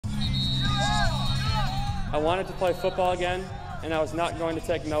I wanted to play football again, and I was not going to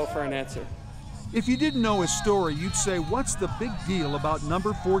take no for an answer. If you didn't know his story, you'd say, what's the big deal about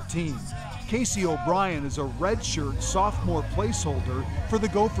number 14? Casey O'Brien is a redshirt sophomore placeholder for the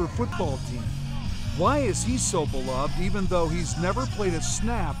Gopher football team. Why is he so beloved even though he's never played a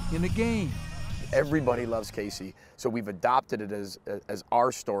snap in a game? Everybody loves Casey, so we've adopted it as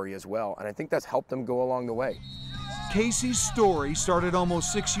our story as well, and I think that's helped him go along the way. Casey's story started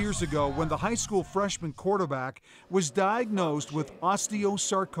almost 6 years ago when the high school freshman quarterback was diagnosed with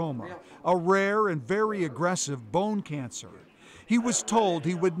osteosarcoma, a rare and very aggressive bone cancer. He was told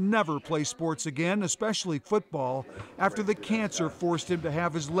he would never play sports again, especially football, after the cancer forced him to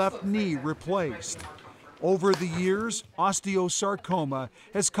have his left knee replaced. Over the years, osteosarcoma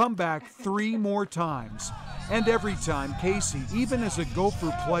has come back 3 more times. And every time, Casey, even as a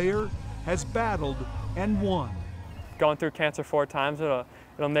Gopher player, has battled and won. Going through cancer 4 times, it'll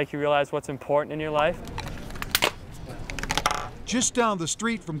make you realize what's important in your life. Just down the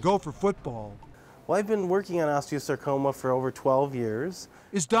street from Gopher football, well, I've been working on osteosarcoma for over 12 years.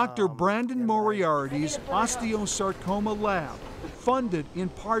 Is Dr. Brandon Moriarty's osteosarcoma lab, funded in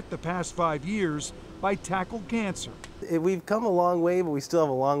part the past 5 years by Tackle Cancer. We've come a long way, but we still have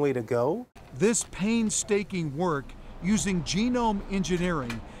a long way to go. This painstaking work using genome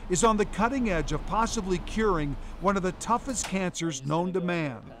engineering is on the cutting edge of possibly curing one of the toughest cancers known to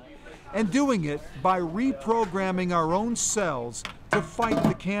man, and doing it by reprogramming our own cells to fight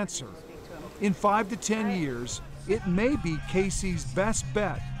the cancer. In 5 to 10 years, it may be Casey's best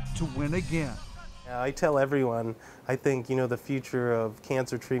bet to win again. I tell everyone, I think, the future of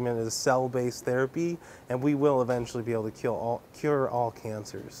cancer treatment is cell-based therapy, and we will eventually be able to cure all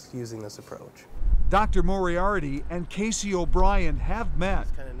cancers using this approach. Dr. Moriarty and Casey O'Brien have met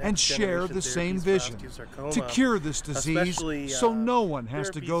and share the same vision, to cure this disease so no one has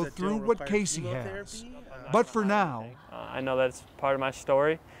to go through what Casey has. But for now, I know that it's part of my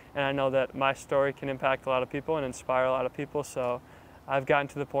story, and I know that my story can impact a lot of people and inspire a lot of people, so I've gotten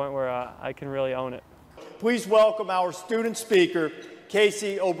to the point where I can really own it. Please welcome our student speaker,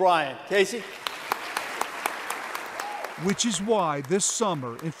 Casey O'Brien. Casey? Which is why this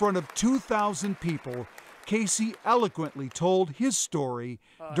summer, in front of 2,000 people, Casey eloquently told his story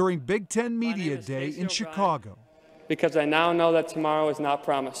during Big Ten Media Day in Chicago. Because I now know that tomorrow is not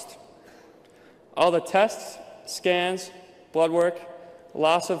promised. All the tests, scans, blood work,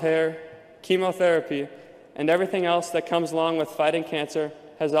 loss of hair, chemotherapy, and everything else that comes along with fighting cancer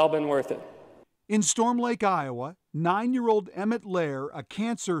has all been worth it. In Storm Lake, Iowa, 9-year-old Emmett Lair, a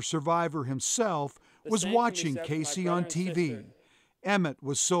cancer survivor himself, was watching Casey on TV. Emmett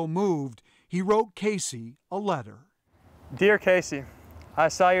was so moved, he wrote Casey a letter. Dear Casey, I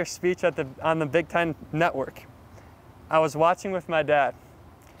saw your speech on the Big Ten Network. I was watching with my dad.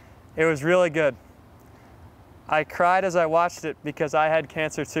 It was really good. I cried as I watched it because I had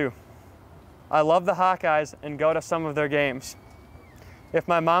cancer too. I love the Hawkeyes and go to some of their games. If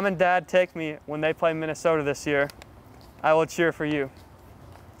my mom and dad take me when they play Minnesota this year, I will cheer for you.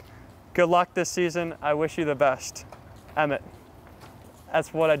 Good luck this season. I wish you the best. Emmett.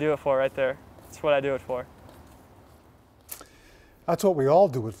 That's what I do it for right there. That's what I do it for. That's what we all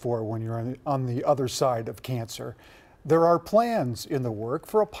do it for when you're on the other side of cancer. There are plans in the work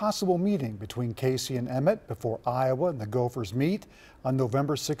for a possible meeting between Casey and Emmett before Iowa and the Gophers meet on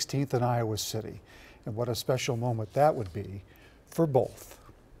November 16th in Iowa City. And what a special moment that would be for both.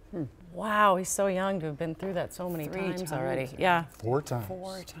 Wow, he's so young to have been through that so many times already. Yeah. 4 times.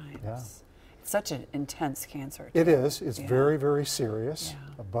 4 times. Yeah. It's such an intense cancer. It is. It's very, very serious.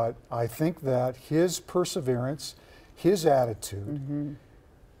 Yeah. But I think that his perseverance, his attitude,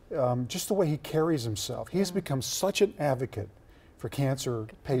 just the way he carries himself, he has become such an advocate for cancer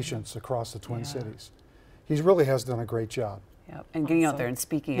patients across the Twin Cities. He really has done a great job. Yep. And getting out there and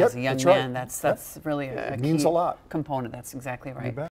speaking as a young man, that's really a means key a lot. component. That's exactly right.